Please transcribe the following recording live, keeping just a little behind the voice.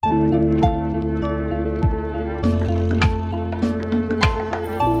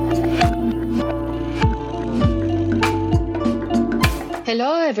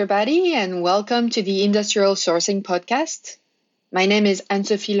everybody, and welcome to the Industrial Sourcing Podcast. My name is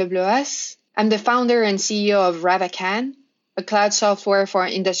Anne-Sophie Lebloas. I'm the founder and CEO of Ravacan, a cloud software for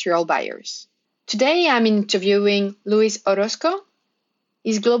industrial buyers. Today, I'm interviewing Luis Orozco.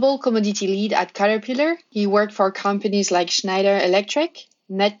 He's global commodity lead at Caterpillar. He worked for companies like Schneider Electric,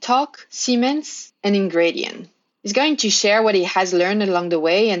 NetTalk, Siemens, and Ingredion. He's going to share what he has learned along the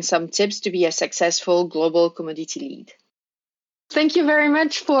way and some tips to be a successful global commodity lead. Thank you very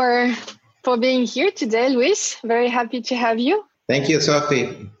much for being here today, Luis. Very happy to have you. Thank you,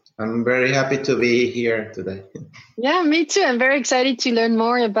 Sophie. I'm very happy to be here today. Yeah, me too. I'm very excited to learn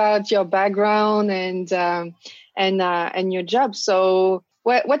more about your background and your job. So,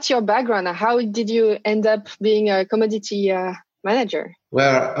 what's your background? How did you end up being a commodity manager?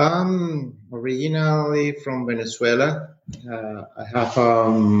 Well, I'm originally from Venezuela. I have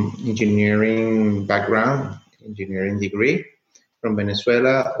engineering background, engineering degree from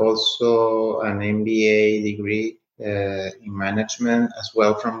Venezuela. Also, an MBA degree in management as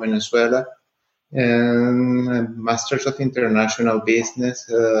well from Venezuela, and a Masters of International Business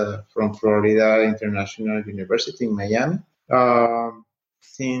from Florida International University in Miami.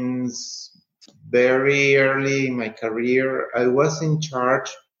 Since very early in my career, I was in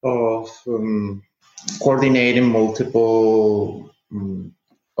charge of coordinating multiple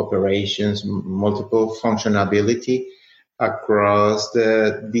operations, multiple functionality across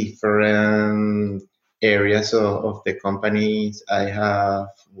the different areas of the companies I have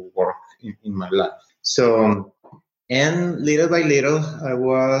worked in my life. So, and little by little, I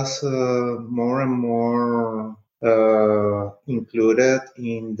was more and more included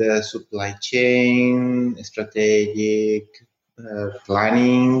in the supply chain, strategic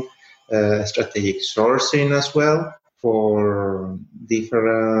planning, strategic sourcing as well for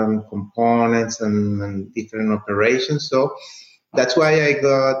different components and different operations. So that's why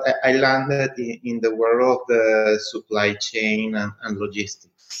I landed in the world of the supply chain and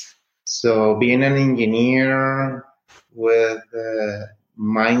logistics. So being an engineer with the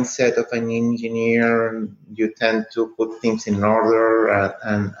mindset of an engineer, you tend to put things in order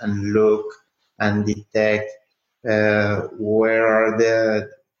and look and detect where are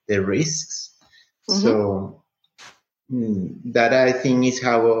the risks. Mm-hmm. So that I think is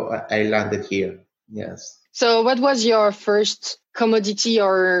how I landed here. Yes. So what was your first commodity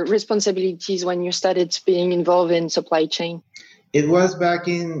or responsibilities when you started being involved in supply chain? It was back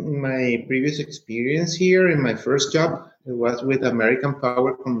in my previous experience here in my first job. It was with American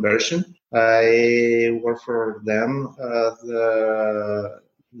Power Conversion. I worked for them as the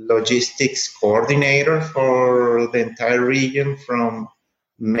logistics coordinator for the entire region from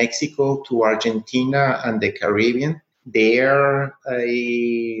Mexico to Argentina and the Caribbean. There,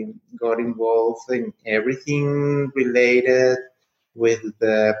 I got involved in everything related with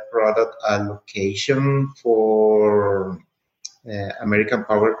the product allocation for American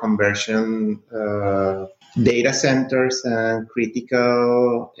Power Conversion data centers and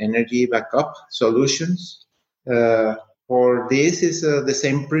critical energy backup solutions. For this is the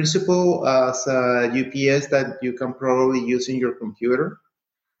same principle as UPS that you can probably use in your computer,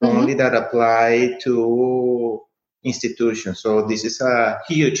 mm-hmm. only that apply to institutions. So this is a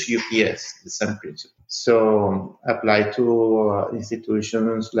huge UPS, the same principle. So apply to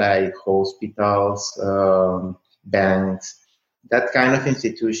institutions like hospitals, banks, that kind of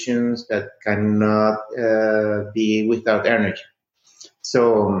institutions that cannot be without energy.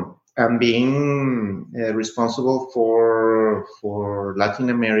 So I'm being responsible for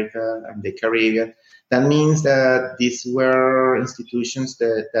Latin America and the Caribbean. That means that these were institutions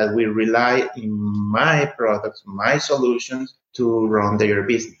that will rely in my products, my solutions to run their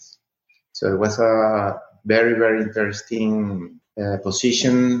business. So it was a very, very interesting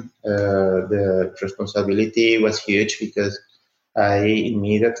position. The responsibility was huge because I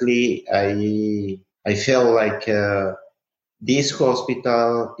felt like this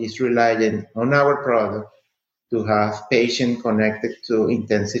hospital is relying on our product to have patients connected to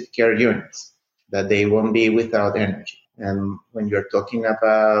intensive care units, that they won't be without energy. And when you're talking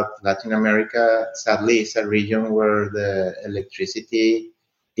about Latin America, sadly, it's a region where the electricity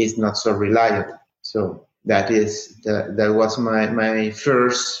is not so reliable. So that was my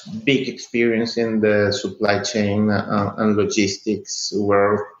first big experience in the supply chain and logistics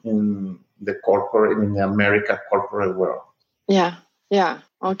world in the America corporate world. Yeah.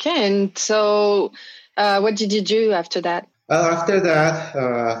 Okay. And so what did you do after that? After that,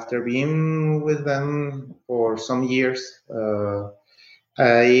 after being with them for some years,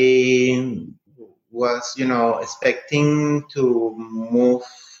 I was, expecting to move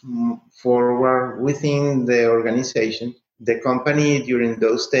forward within the organization, The company during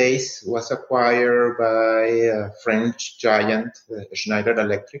those days was acquired by a French giant, Schneider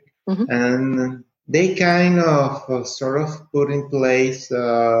Electric, and they kind of sort of put in place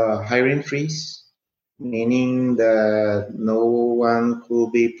hiring freeze, meaning that no one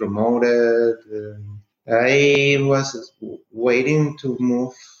could be promoted. I was waiting to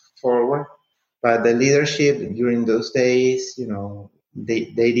move forward, but the leadership during those days, they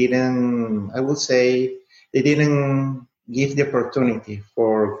didn't, I would say, they didn't give the opportunity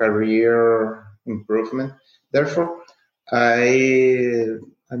for career improvement. Therefore, I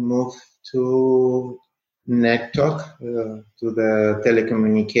moved to NetTalk, to the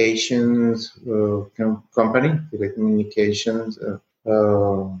telecommunications company, telecommunications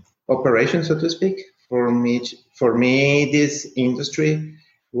operation, so to speak. For me, this industry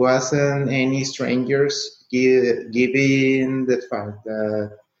wasn't any strangers, given the fact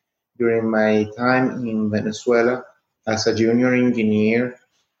that during my time in Venezuela as a junior engineer,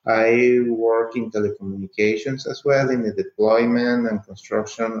 I worked in telecommunications as well, in the deployment and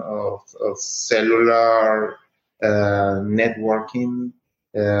construction of cellular networking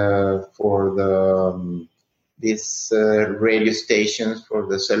for these radio stations for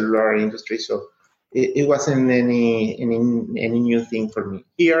the cellular industry. So it wasn't any new thing for me.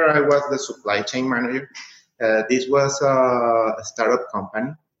 Here I was the supply chain manager. This was a startup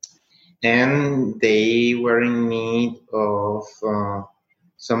company, and they were in need of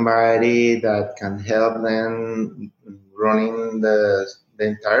somebody that can help them running the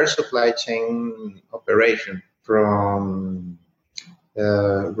entire supply chain operation, from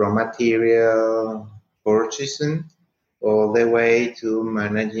raw material purchasing all the way to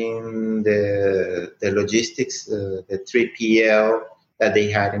managing the logistics, the 3PL that they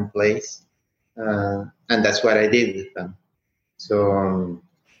had in place. And that's what I did with them. So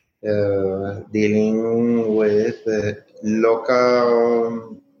dealing with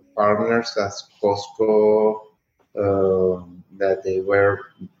local partners as Costco, that they were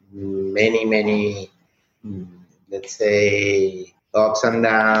many, let's say, ups and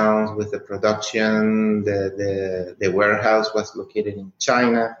downs with the production. The warehouse was located in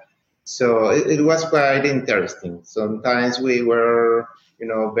China. So it was quite interesting. Sometimes we were,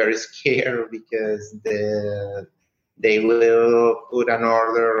 very scared because they will put an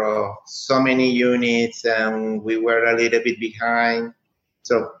order of so many units and we were a little bit behind.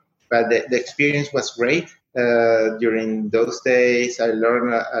 So, but the experience was great. During those days, I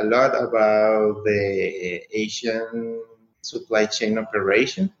learned a lot about the Asian supply chain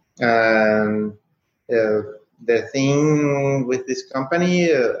operation. And the thing with this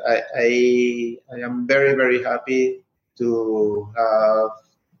company, I am very, very happy to have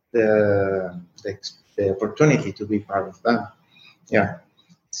the opportunity to be part of them. Yeah.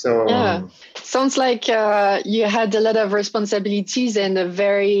 So yeah, sounds like you had a lot of responsibilities and a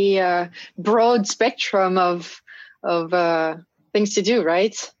very broad spectrum of things to do,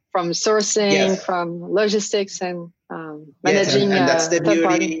 right? From sourcing, yes, from logistics, and managing. Yes, and that's the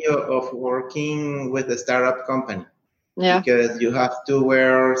beauty of working with a startup company. Yeah. Because you have to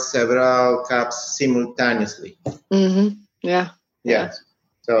wear several caps simultaneously. Mm-hmm. Yeah. Yes.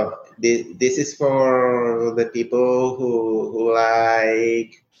 So this is for the people who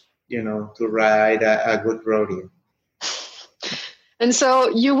like, to ride a good rodeo. And so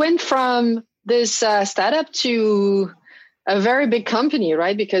you went from this startup to a very big company,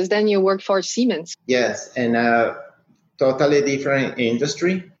 right? Because then you worked for Siemens. Yes, and a totally different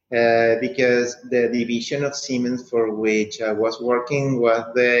industry. Because the division of Siemens for which I was working was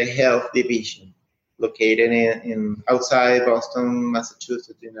the health division, located in outside Boston,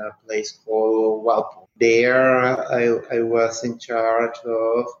 Massachusetts, in a place called Walpole. There, I was in charge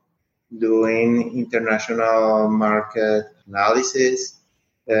of doing international market analysis,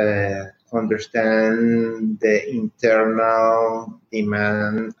 understand the internal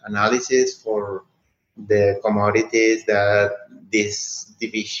demand analysis for the commodities that this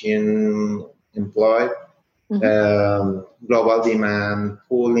division employed, global demand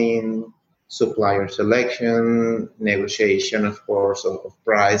pooling, supplier selection, negotiation, of course, of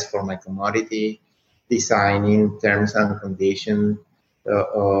price for my commodity, designing terms and conditions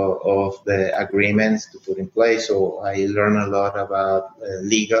of the agreements to put in place. So I learned a lot about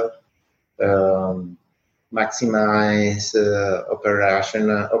legal, maximize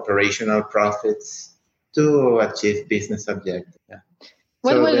operational profits to achieve business objectives. Yeah.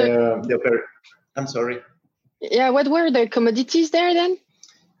 I'm sorry. Yeah, what were the commodities there then?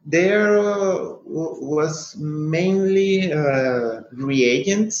 There was mainly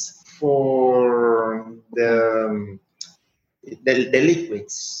reagents for the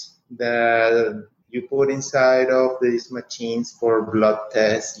liquids, the you put inside of these machines for blood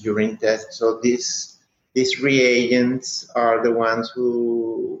tests, urine tests. So these reagents are the ones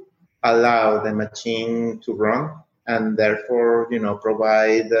who allow the machine to run, and therefore,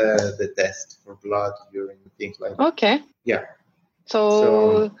 provide the test for blood, urine, things like that. Okay. Yeah.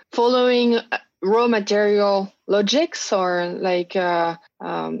 So following raw material logics, or like how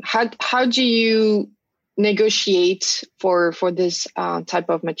do you negotiate for this type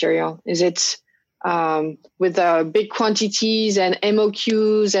of material? Is it with big quantities and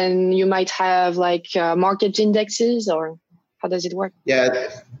MOQs, and you might have like market indexes, or how does it work? Yeah.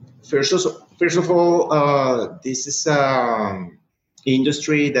 First of all, this is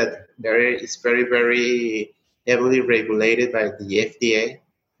industry that is very, very heavily regulated by the FDA,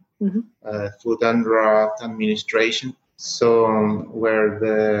 Food and Drug Administration. So where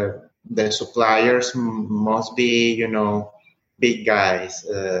the suppliers must be, big guys,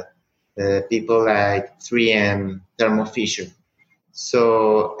 people like 3M, Thermo Fisher.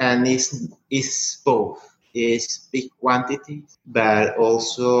 So, and it's both. It's big quantities, but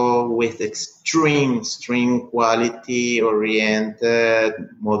also with extreme quality oriented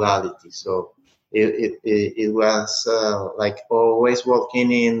modality. So it was like always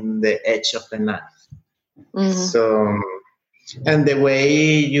walking in the edge of the knife. So, and the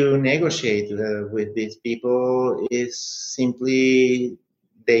way you negotiate with these people is simply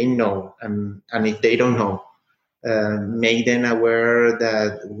they know, and if they don't know, make them aware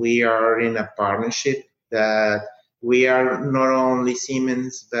that we are in a partnership, that we are not only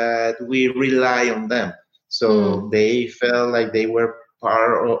Siemens, but we rely on them. So they felt like they were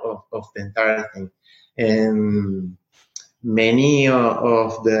part of the entire thing. And many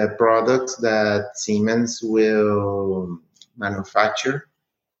of the products that Siemens will manufacture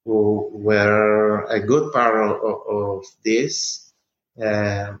were a good part of this.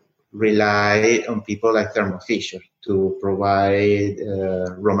 Rely on people like Thermo Fisher to provide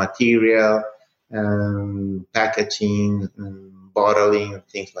raw material, packaging, bottling,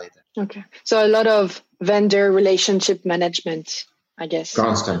 things like that. Okay. So a lot of vendor relationship management, I guess.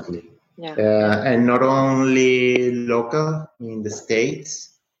 Constantly. Yeah. And not only local in the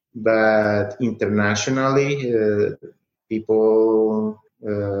States, but internationally, people,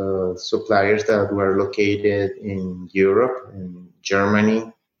 suppliers that were located in Europe, in Germany,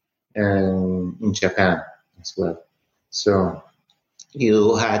 and in Japan as well. So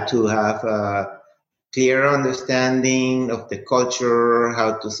you had to have a clear understanding of the culture,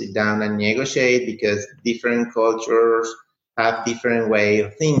 how to sit down and negotiate, because different cultures have different way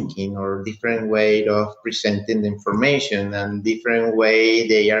of thinking or different way of presenting the information and different way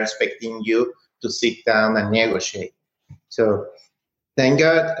they are expecting you to sit down and negotiate. So thank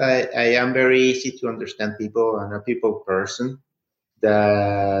God I am very easy to understand people. I'm a people person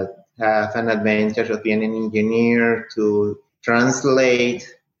that have an advantage of being an engineer to translate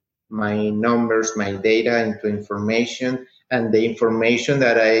my numbers, my data into information, and the information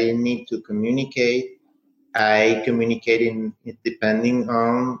that I need to communicate, I communicate in depending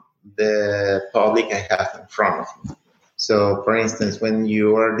on the public I have in front of me. So, for instance, when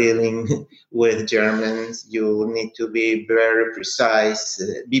you are dealing with Germans, you need to be very precise,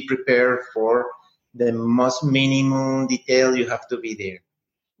 be prepared for the most minimum detail. You have to be there.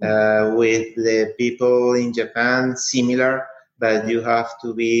 With the people in Japan, similar, but you have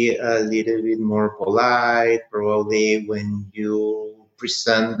to be a little bit more polite, probably when you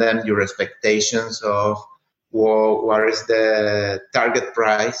present them your expectations of what is the target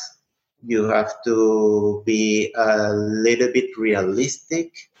price. You have to be a little bit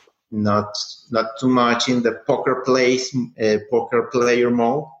realistic, not too much in the poker player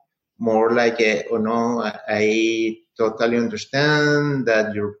mode, more like oh no, I totally understand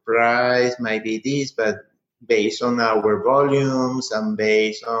that your price might be this, but based on our volumes and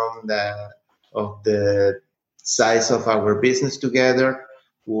based on the size of our business together,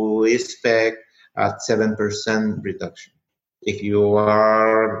 we expect a 7% reduction. If you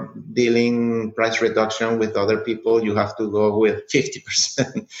are dealing price reduction with other people, you have to go with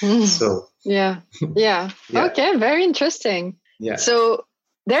 50%. So yeah. Okay, very interesting. Yeah. So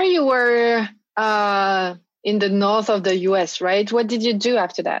there you were in the north of the US, right? What did you do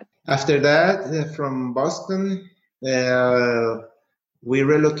after that? After that, from Boston, we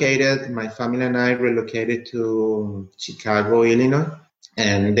relocated, my family and I relocated to Chicago, Illinois.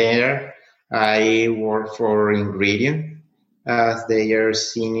 And there I worked for Ingredient as their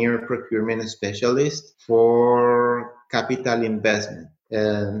senior procurement specialist for capital investment.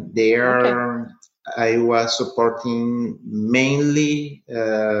 And there I was supporting mainly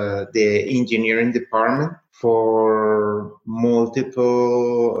the engineering department for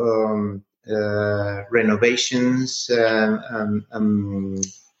multiple renovations,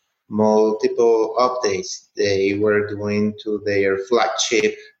 multiple updates they were doing to their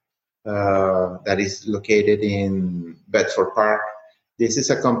flagship that is located in Bedford Park. This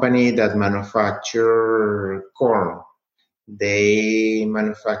is a company that manufacture corn. They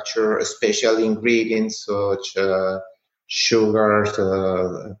manufacture special ingredients such sugars,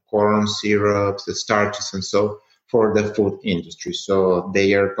 corn syrups, starches, and so for the food industry. So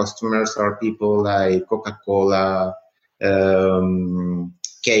their customers are people like Coca-Cola,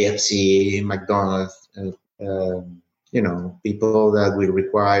 KFC, McDonald's, people that will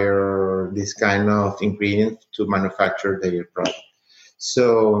require this kind of ingredients to manufacture their product.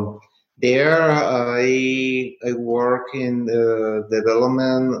 So there I work in the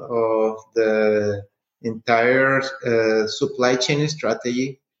development of the entire supply chain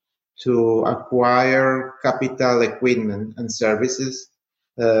strategy to acquire capital equipment and services,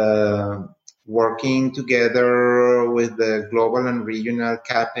 working together with the global and regional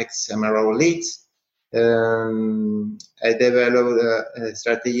CapEx MRO leads. I developed a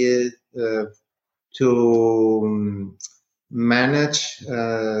strategy to manage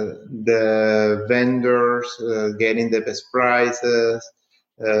the vendors, getting the best prices,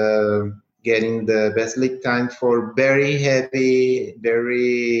 getting the best lead time for very heavy,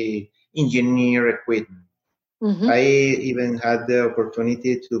 very engineered equipment. Mm-hmm. I even had the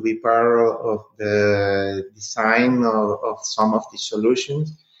opportunity to be part of the design of some of the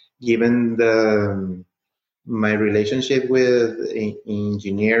solutions, given my relationship with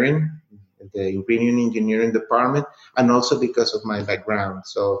engineering, the ingredient engineering department, and also because of my background.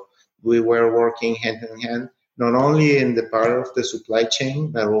 So we were working hand in hand, not only in the part of the supply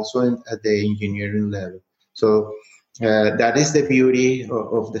chain, but also at the engineering level. So that is the beauty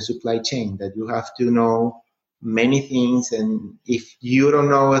of the supply chain, that you have to know many things. And if you don't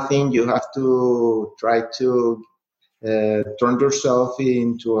know a thing, you have to try to turn yourself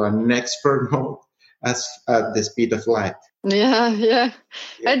into an expert mode at the speed of light. Yeah.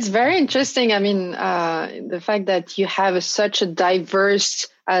 It's very interesting. I mean, the fact that you have such a diverse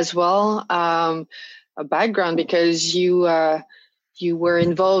as well a background, because you were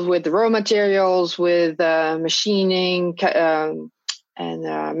involved with raw materials, with machining and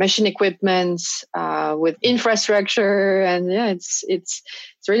machine equipment, with infrastructure, and it's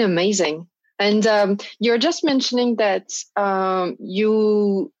really amazing. And you're just mentioning that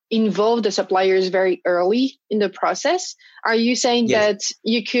you involve the suppliers very early in the process. Are you saying that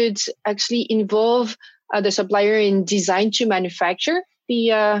you could actually involve the supplier in design to manufacture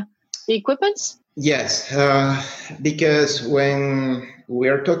the equipments? Yes, because when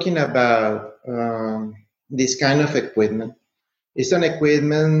we're talking about this kind of equipment, it's an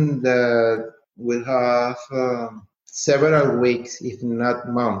equipment that will have several weeks, if not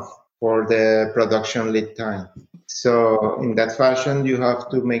months, for the production lead time. So in that fashion, you have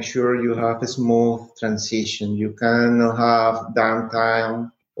to make sure you have a smooth transition. You cannot have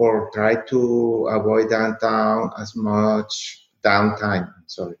downtime, or try to avoid downtime as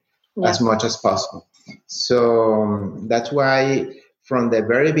much as possible. So that's why from the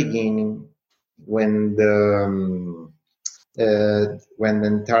very beginning, when the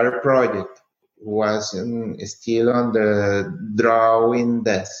entire project was still on the drawing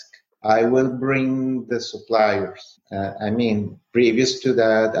desk, I will bring the suppliers. Previous to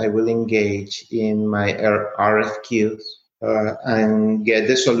that, I will engage in my RFQs and get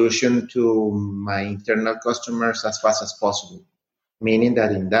the solution to my internal customers as fast as possible. Meaning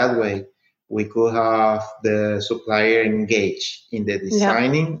that in that way, we could have the supplier engaged in the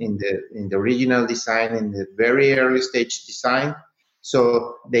designing, in the original design, in the very early stage design,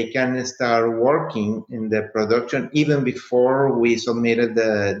 so they can start working in the production even before we submitted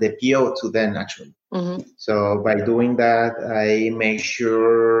the PO to them, actually. Mm-hmm. So by doing that, I make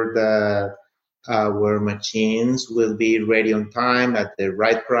sure that our machines will be ready on time at the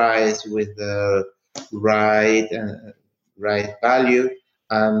right price with the right value.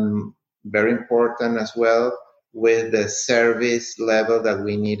 Very important as well, with the service level that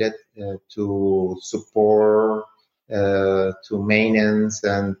we needed to support, to maintenance,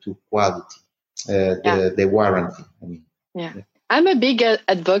 and to quality, the warranty. I'm a big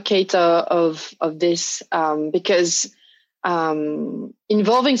advocate of this because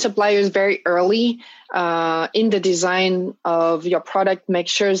involving suppliers very early in the design of your product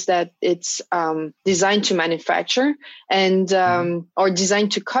makes sure that it's designed to manufacture and or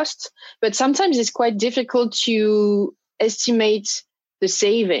designed to cost. But sometimes it's quite difficult to estimate the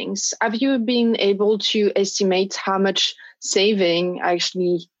savings. Have you been able to estimate how much saving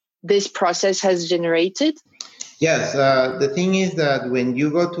actually this process has generated? Yes, the thing is that when you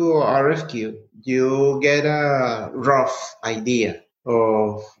go to RFQ, you get a rough idea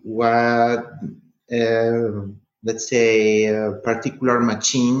of what, let's say, a particular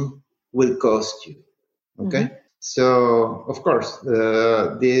machine will cost you. Okay. Mm-hmm. So, of course,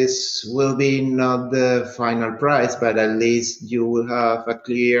 this will be not the final price, but at least you will have a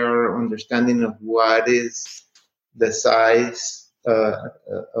clear understanding of what is the size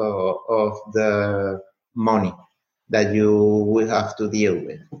of the money that you will have to deal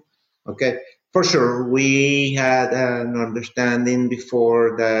with. Okay. For sure, we had an understanding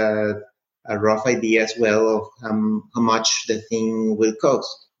before that a rough idea as well of how much the thing will cost.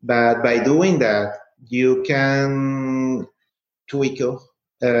 But by doing that, you can tweak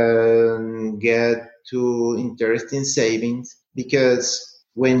and get to interesting savings because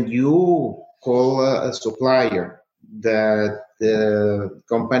when you call a supplier that the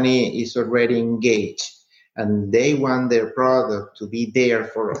company is already engaged and they want their product to be there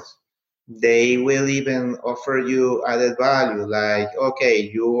for us, they will even offer you added value like,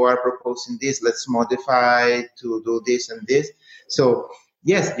 okay, you are proposing this, let's modify to do this and this. So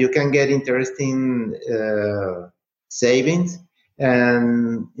yes, you can get interesting savings.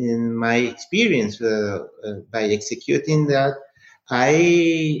 And in my experience, by executing that,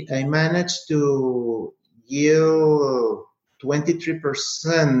 I managed to yield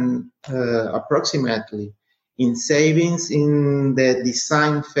 23% approximately in savings in the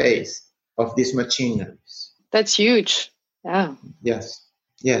design phase of these machineries. That's huge. Yeah. Yes,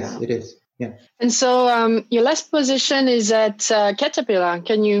 yes, it is. Yeah. And so your last position is at Caterpillar.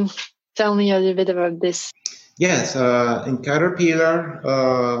 Can you tell me a little bit about this? Yes, in Caterpillar,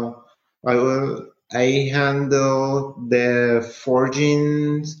 I handle the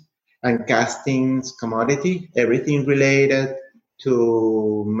forgings and castings commodity, everything related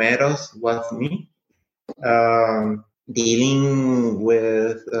to metals was me. Dealing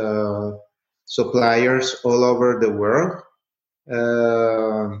with suppliers all over the world.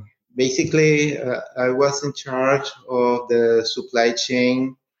 Basically, I was in charge of the supply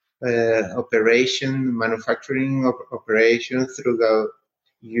chain operation, manufacturing operation throughout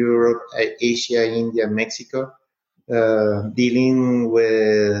Europe, Asia, India, Mexico, dealing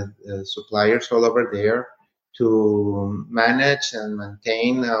with suppliers all over there to manage and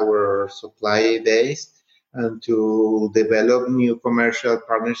maintain our supply base and to develop new commercial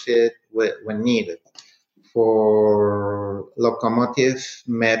partnerships when needed for locomotive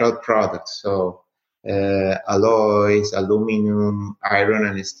metal products. So alloys, aluminum, iron,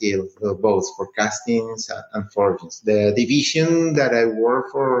 and steel, both for castings and forgings. The division that I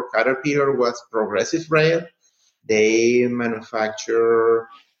worked for Caterpillar was Progressive Rail. They manufacture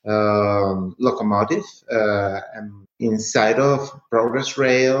locomotive. And inside of Progress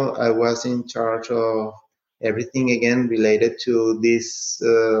Rail, I was in charge of everything again related to these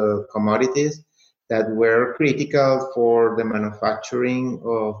commodities that were critical for the manufacturing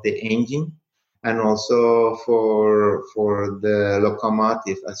of the engine and also for the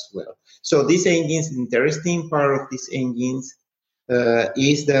locomotive as well. So these engines, the interesting part of these engines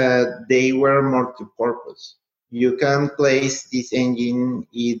is that they were multi-purpose. You can place this engine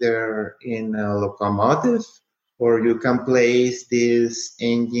either in a locomotive or you can place this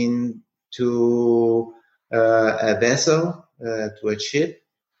engine to a vessel, to a ship.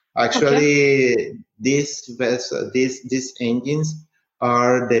 Actually, Okay. these engines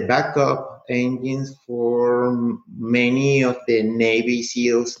are the backup engines for many of the Navy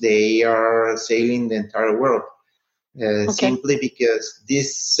SEALs. They are sailing the entire world. Okay. Simply because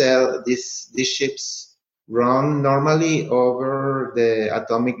these ships run normally over the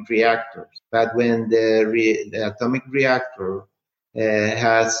atomic reactors. But when the atomic reactor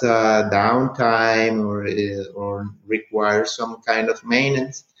has downtime or requires some kind of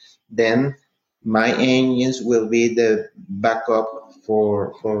maintenance, then my engines will be the backup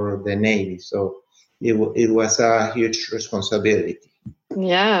for the Navy. So it was a huge responsibility.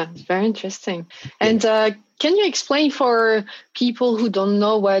 Yeah, very interesting. Yeah. And can you explain for people who don't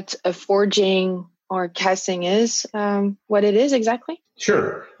know what a forging or casting is, what it is exactly?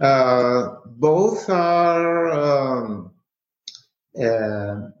 Sure. Both are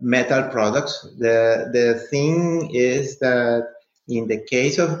metal products. The thing is that in the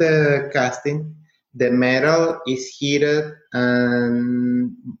case of the casting, the metal is heated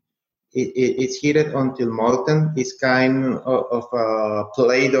and it's heated until molten. It's kind of a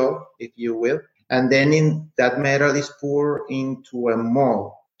Play-Doh, if you will. And then that metal is poured into a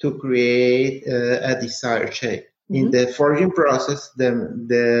mold to create a desired shape. In the forging process,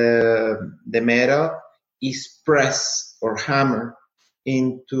 the metal is pressed or hammered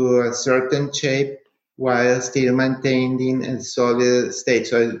into a certain shape while still maintaining a solid state.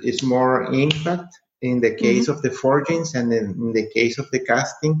 So it's more impact in the case of the forgings, and in the case of the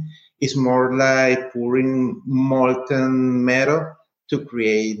casting, it's more like pouring molten metal to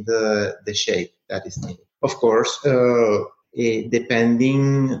create the shape that is needed. Of course,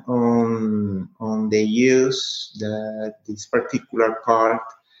 depending on the use that this particular part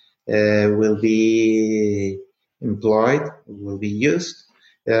will be employed, will be used,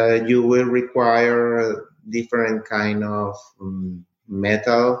 you will require different kind of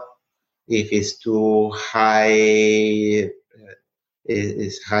metal. If it's too high,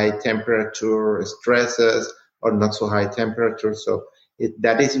 is high temperature stresses, or not so high temperature. So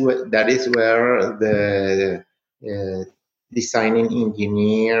that is where the designing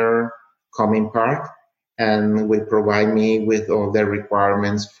engineer come in part, and will provide me with all the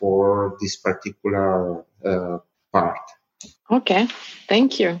requirements for this particular part. Okay,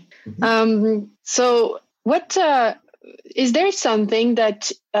 thank you. So, what is there something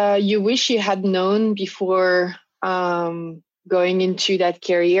that you wish you had known before going into that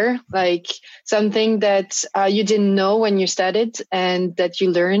career? Like something that you didn't know when you started and that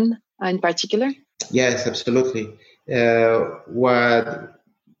you learned in particular? Yes, absolutely. What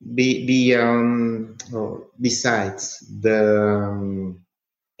beyond, or besides the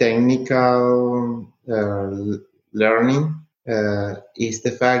technical learning, is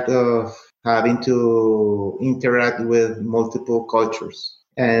the fact of having to interact with multiple cultures.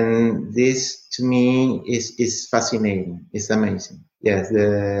 And this to me is fascinating. It's amazing. Yes,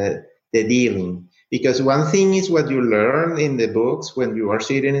 the dealing. Because one thing is what you learn in the books when you are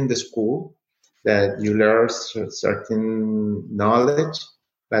sitting in the school, that you learn certain knowledge,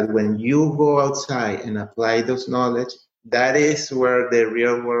 but when you go outside and apply those knowledge, that is where the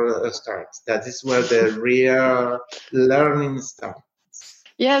real world starts. That is where the real learning starts.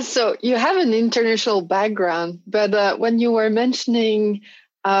 Yeah, so you have an international background, but when you were mentioning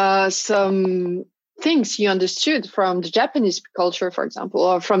some things you understood from the Japanese culture, for example,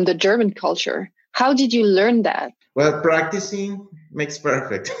 or from the German culture, how did you learn that? Well, practicing makes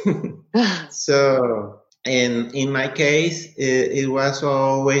perfect. So, in my case, it was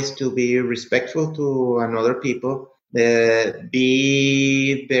always to be respectful to another people,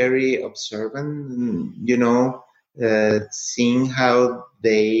 be very observant, seeing how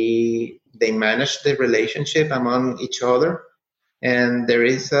they manage the relationship among each other. And there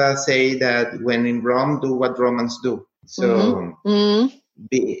is a say that when in Rome, do what Romans do. So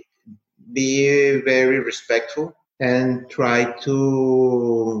be very respectful and try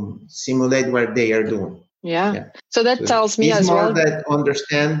to simulate what they are doing. Yeah. So that tells me it's as more well. that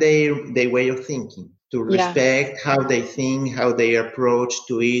understand their way of thinking, to respect how they think, how they approach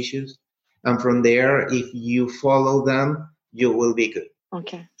to issues. And from there, if you follow them, you will be good.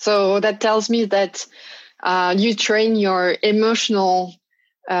 Okay. So that tells me that you train your emotional,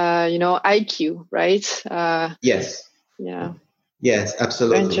 IQ, right? Yes. Yeah. Yes,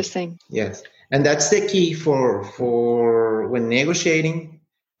 absolutely. Very interesting. Yes. And that's the key for when negotiating.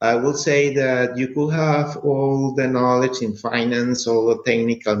 I will say that you could have all the knowledge in finance, all the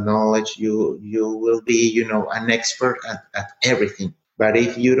technical knowledge. You will be, an expert at everything. But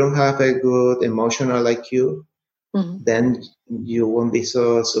if you don't have a good emotional IQ, then you won't be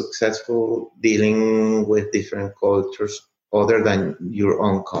so successful dealing with different cultures other than your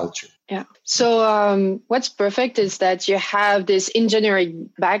own culture. Yeah. So what's perfect is that you have this engineering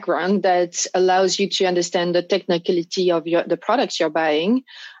background that allows you to understand the technicality of the products you're buying.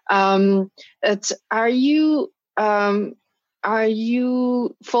 Are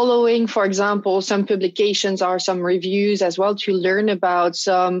you following, for example, some publications or some reviews as well to learn about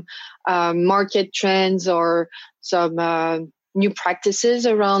some market trends or some new practices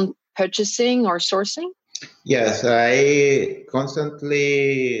around purchasing or sourcing? Yes, I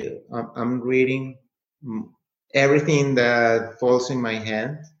constantly I'm reading everything that falls in my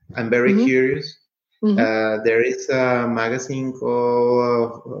hand. I'm very curious. There is a magazine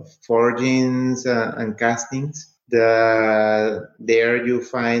called Forgings and Castings. There you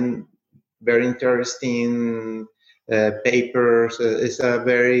find very interesting papers. It's a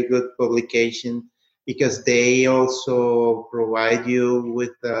very good publication because they also provide you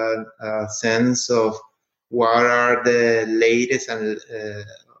with a sense of what are the latest and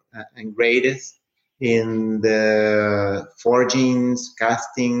greatest in the forgings,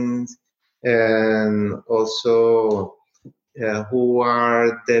 castings, and also who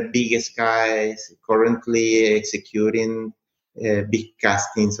are the biggest guys currently executing big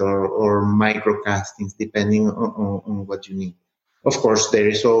castings or micro castings, depending on what you need. Of course, there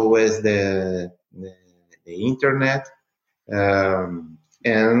is always the internet.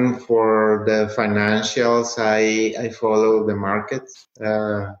 And for the financials, I follow the markets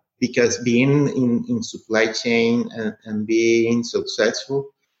because being in supply chain and being successful,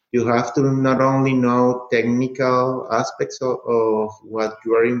 you have to not only know technical aspects of what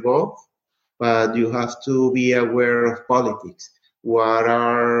you are involved, but you have to be aware of politics. What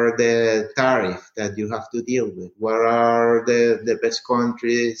are the tariffs that you have to deal with? What are the best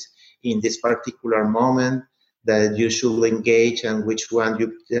countries in this particular moment that you should engage and which one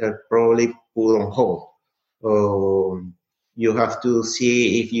you probably put on hold? You have to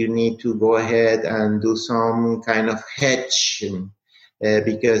see if you need to go ahead and do some kind of hedge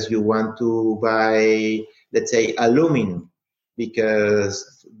because you want to buy, let's say, aluminum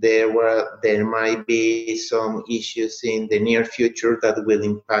because there might be some issues in the near future that will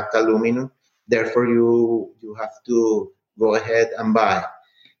impact aluminum. Therefore, you have to go ahead and buy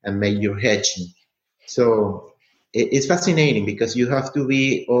and make your hedging. So it's fascinating because you have to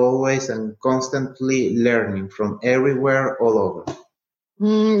be always and constantly learning from everywhere, all over.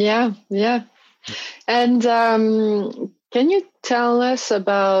 Yeah, yeah. And can you tell us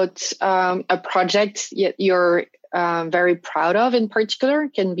about a project you're very proud of in particular?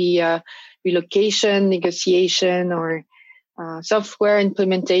 Can be a relocation, negotiation, or software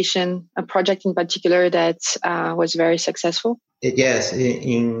implementation, a project in particular that was very successful? Yes,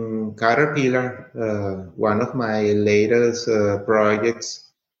 in Caterpillar, one of my latest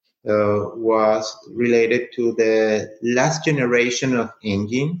projects was related to the last generation of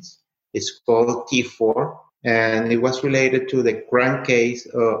engines. It's called T4, and it was related to the crankcase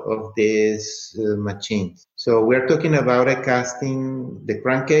of this machine. So we're talking about a casting. The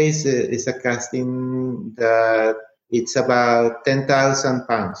crankcase is a casting that it's about 10,000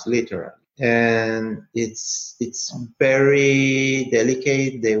 pounds, literally. And it's very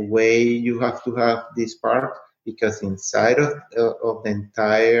delicate the way you have to have this part because inside of the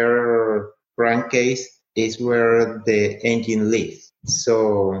entire crankcase is where the engine lives.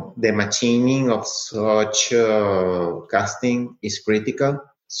 So the machining of such casting is critical.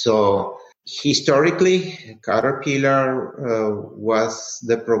 So historically, Caterpillar was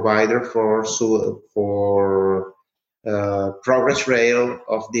the provider for progress rail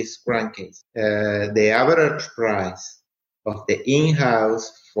of this crankcase. The average price of the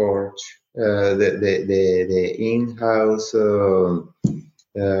in-house forge, the in-house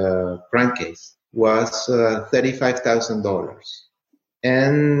crankcase was $35,000,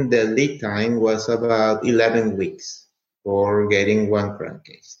 and the lead time was about 11 weeks for getting one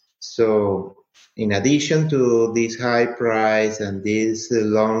crankcase. So, in addition to this high price and this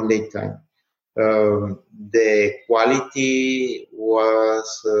long lead time, the quality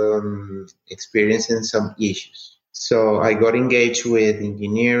was experiencing some issues. So I got engaged with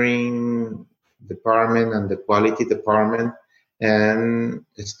engineering department and the quality department and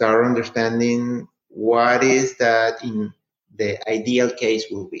start understanding what is that in the ideal case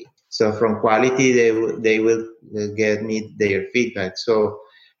will be. So from quality, they will get me their feedback. So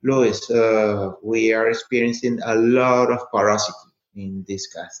Luis, we are experiencing a lot of porosity in this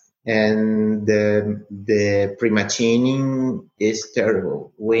cast and the pre-machining is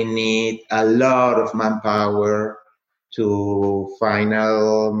terrible. We need a lot of manpower to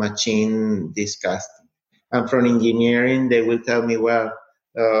final machine this casting. And from engineering, they will tell me, well,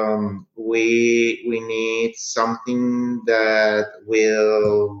 we need something that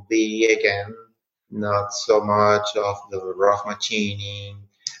will be again not so much of the rough machining.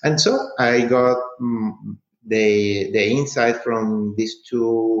 And so I got the insight from these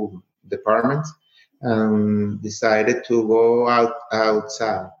two departments decided to go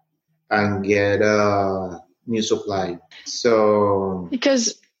outside and get a new supply. So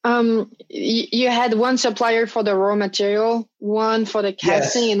because you had one supplier for the raw material, one for the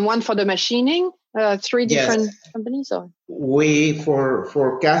casting, yes, and one for the machining. Three different companies. Or we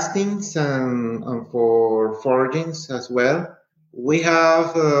for castings and for forgings as well. We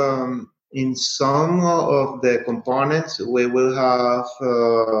have in some of the components we will have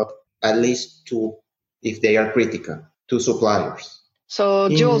at least two, if they are critical, two suppliers. So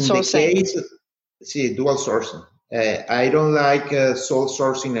dual sourcing. Dual sourcing. I don't like sole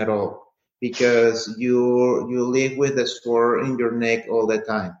sourcing at all because you live with the sword in your neck all the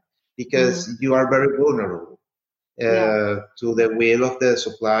time because you are very vulnerable to the will of the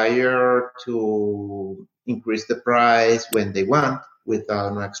supplier to increase the price when they want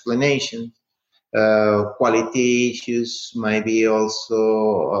without no explanation. Quality issues might be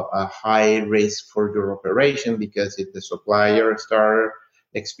also a high risk for your operation because if the supplier start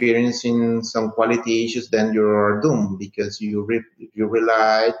experiencing some quality issues, then you are doomed because you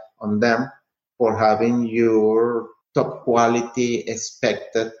relied on them for having your top quality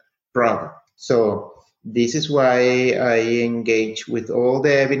expected product. So this is why I engage with all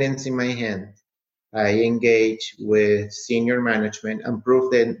the evidence in my hand. I engage with senior management and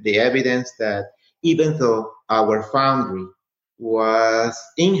prove the evidence that even though our foundry was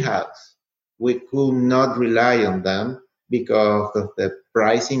in-house, we could not rely on them because of the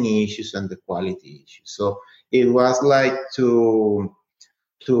pricing issues and the quality issues. So it was like to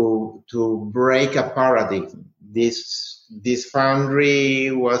break a paradigm. This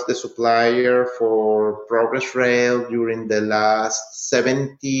foundry was the supplier for Progress Rail during the last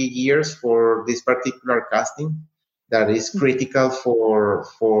 70 years for this particular casting that is critical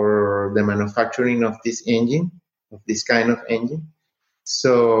for the manufacturing of this engine, of this kind of engine.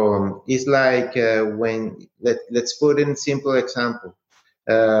 So it's like when let's put in simple example.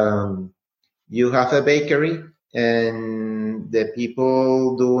 Um, you have a bakery and the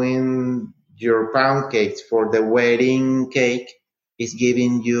people doing your pound cakes for the wedding cake is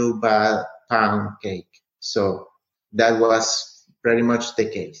giving you bad pound cake. So that was pretty much the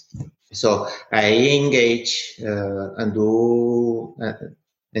case. So I engage and do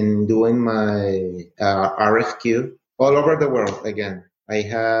and doing my RFQ all over the world again. I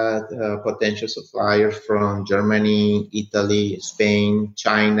had potential suppliers from Germany, Italy, Spain,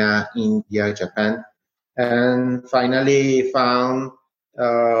 China, India, Japan, and finally found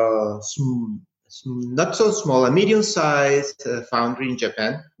not so small, a medium-sized foundry in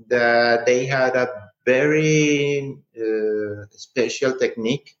Japan that they had a very special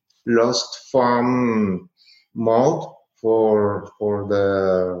technique, lost foam mold for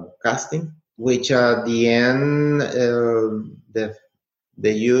the casting, which at the end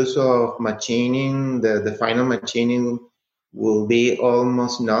the use of machining, the final machining will be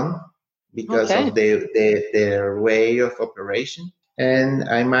almost none because of their way of operation. And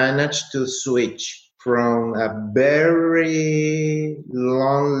I managed to switch from a very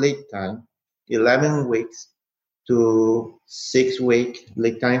long lead time, 11 weeks, to 6 week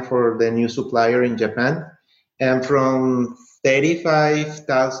lead time for the new supplier in Japan. And from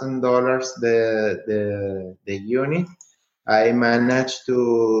 $35,000 the unit, I managed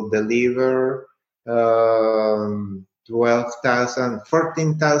to deliver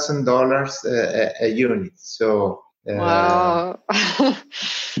 $14,000 a unit. So wow,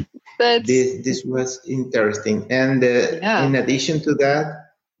 this was interesting. And in addition to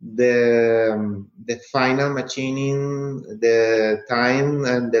that, the final machining, the time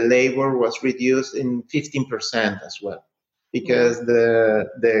and the labor was reduced in 15% as well, because the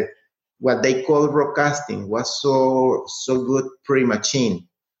what they call raw casting was so good pre-machine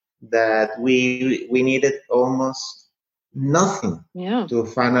that we needed almost nothing to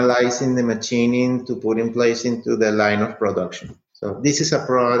finalizing the machining to put in place into the line of production. So this is a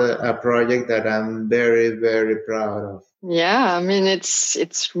project that I'm very, very proud of. Yeah, I mean,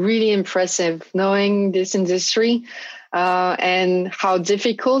 it's really impressive knowing this industry and how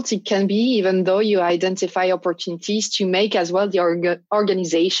difficult it can be, even though you identify opportunities to make as well the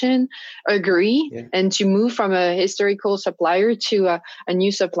organization agree and to move from a historical supplier to a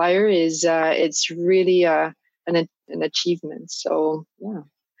new supplier is it's really an achievement. So yeah.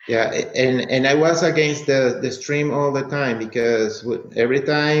 Yeah, and I was against the stream all the time, because every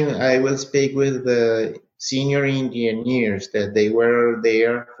time I will speak with the senior engineers that they were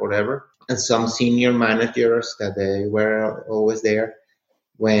there forever, and some senior managers that they were always there.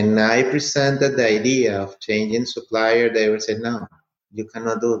 When I presented the idea of changing supplier, they would say, "No, you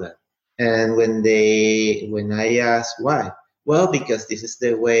cannot do that." And when I asked why, well, because this is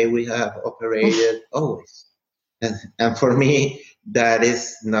the way we have operated always. And for me, that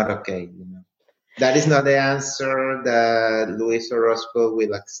is not okay. That is not the answer that Luis Orozco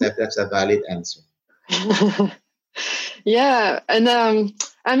will accept as a valid answer. Yeah, and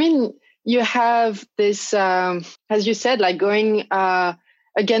I mean, you have this, as you said, like going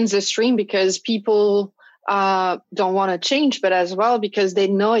against the stream because people don't want to change, but as well because they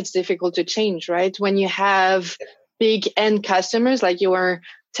know it's difficult to change, right? When you have big end customers, like you were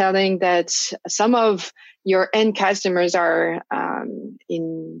telling that some of your end customers are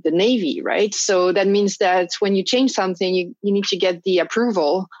in the Navy, right? So that means that when you change something, you need to get the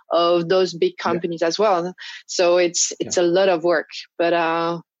approval of those big companies as well. So it's a lot of work, but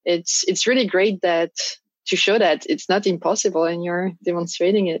it's really great that to show that it's not impossible and you're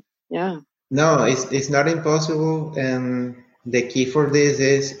demonstrating it. Yeah. No, it's not impossible, and the key for this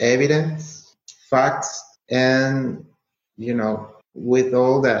is evidence, facts, and with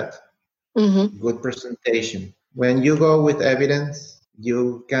all that, good presentation. When you go with evidence,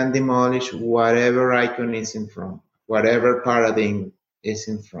 you can demolish whatever icon is in front, whatever paradigm is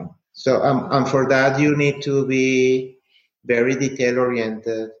in front. So, and for that, you need to be very detail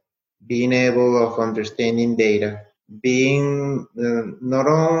oriented, being able of understanding data, being not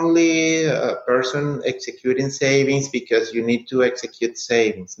only a person executing savings because you need to execute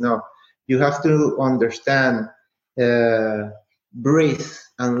savings. No, you have to understand, breathe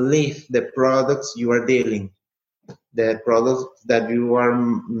and live the products you are dealing, the products that you are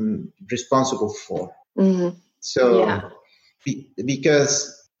responsible for. Mm-hmm. So, Yeah.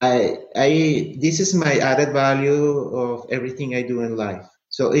 Because I this is my added value of everything I do in life.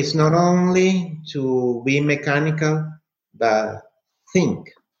 So it's not only to be mechanical, but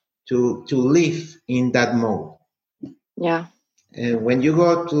think, to live in that mode. Yeah. And when you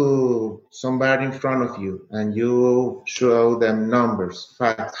go to somebody in front of you and you show them numbers,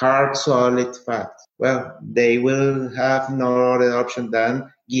 facts, hard, solid facts, well, they will have no other option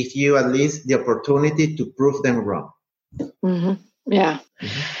than give you at least the opportunity to prove them wrong. Mm-hmm. Yeah.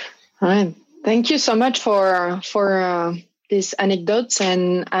 All right. Thank you so much for these anecdotes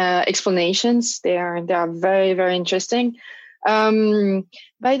and explanations. They are very, very interesting.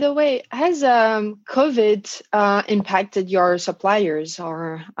 By the way, has COVID impacted your suppliers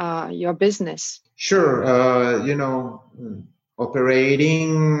or your business? Sure.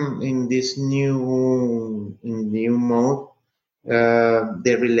 Operating in this new mode,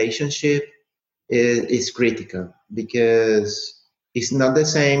 the relationship is critical because it's not the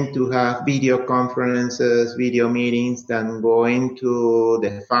same to have video conferences, video meetings than going to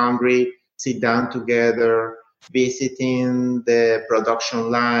the foundry, sit down together, visiting the production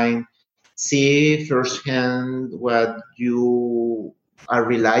line, see firsthand what you are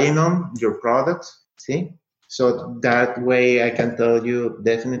relying on, your products, see? So that way I can tell you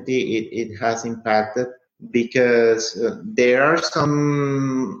definitely it has impacted because there are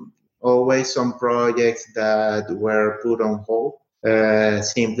always some projects that were put on hold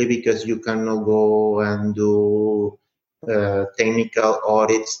simply because you cannot go and do technical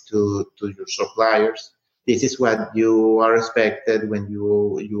audits to your suppliers. This is what you are expected when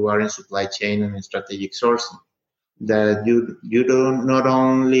you are in supply chain and in strategic sourcing. That you do not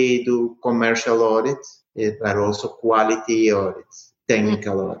only do commercial audits, but also quality audits,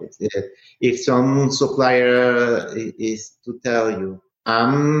 technical audits. If some supplier is to tell you,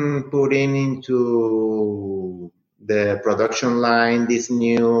 I'm putting into the production line this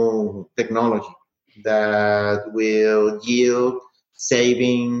new technology that will yield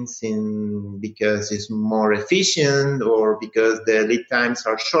savings in because it's more efficient or because the lead times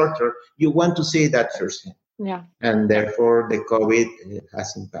are shorter, you want to see that firsthand. Yeah. And therefore the COVID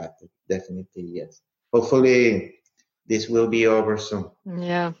has impacted. Definitely, yes. Hopefully this will be over soon.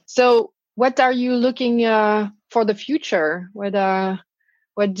 Yeah. So, what are you looking for the future? What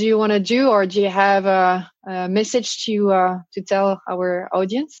do you want to do, or do you have a message to tell our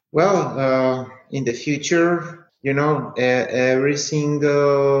audience? Well, in the future, every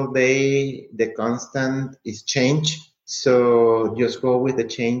single day the constant is change. So just go with the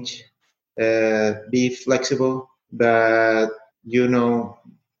change. Be flexible, but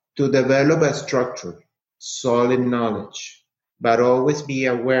to develop a structure, solid knowledge, but always be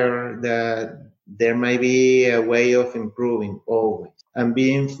aware that there may be a way of improving always. And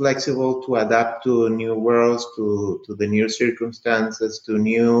being flexible to adapt to new worlds, to the new circumstances, to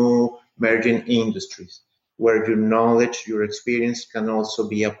new emerging industries where your knowledge, your experience can also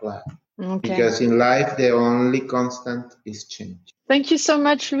be applied. Okay. Because in life, the only constant is change. Thank you so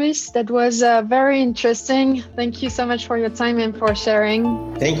much, Luis. That was very interesting. Thank you so much for your time and for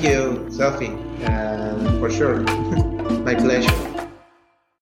sharing. Thank you, Sophie. For sure. My pleasure.